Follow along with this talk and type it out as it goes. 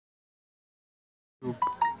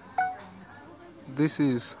This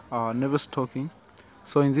is Never Stalking.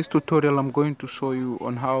 So in this tutorial I'm going to show you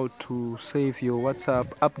on how to save your WhatsApp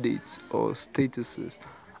updates or statuses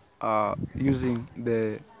using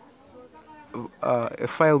a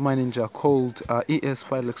file manager called ES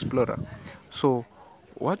File Explorer. So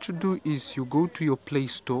what you do is you go to your Play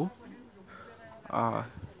Store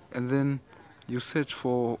and then you search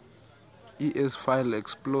for ES File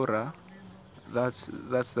Explorer.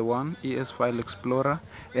 That's the one, ES File Explorer.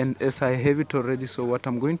 And as I have it already, so what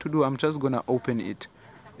I'm going to do, I'm just gonna open it,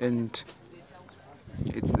 and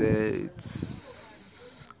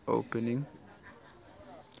it's opening.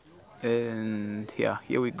 And yeah,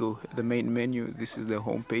 here we go, the main menu. This is the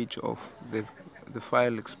home page of the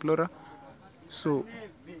File Explorer. So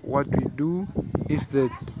what we do is that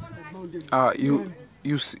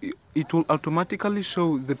you see, it will automatically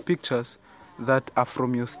show the pictures that are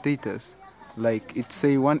from your status. Like it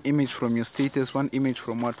say one image from your status, one image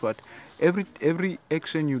from what. Every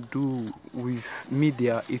action you do with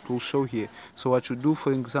media, it will show here. So what you do,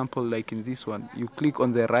 for example, like in this one, you click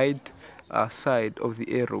on the right side of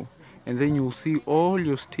the arrow, and then you will see all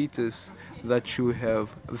your status that you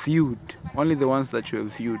have viewed, only the ones that you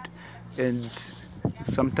have viewed. And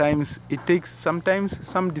sometimes it takes, sometimes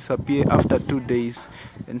some disappear after 2 days,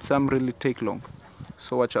 and some really take long.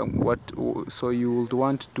 So so you would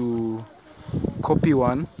want to copy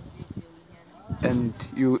one, and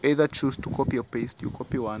you either choose to copy or paste. You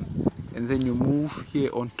copy one, and then you move here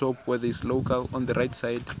on top where there is local, on the right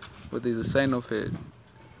side where there is a sign of a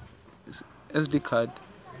SD card,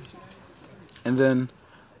 and then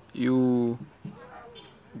you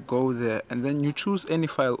go there, and then you choose any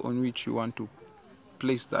file on which you want to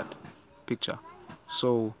place that picture.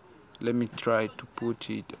 So let me try to put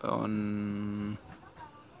it on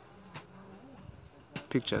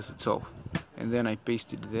pictures itself, and then I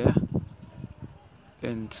paste it there,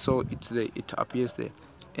 and so it's there, it appears there.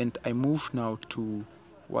 And I move now to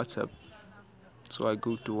WhatsApp. So I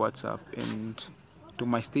go to WhatsApp, and to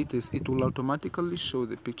my status, it will automatically show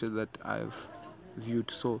the picture that I've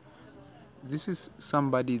viewed. So this is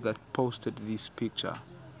somebody that posted this picture.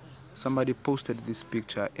 Somebody posted this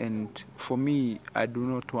picture, and for me, I do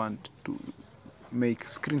not want to make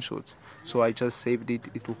screenshots, so I just saved it.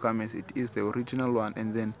 It will come as it is, the original one,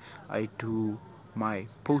 and then I do my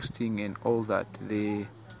posting and all that there.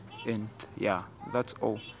 And yeah, that's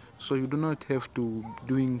all. So you do not have to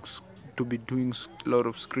be doing a lot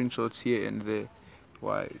of screenshots here and there.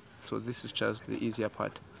 Why? So this is just the easier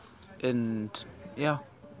part. And yeah,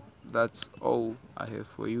 that's all I have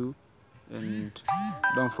for you, and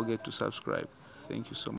don't forget to subscribe. Thank you so much.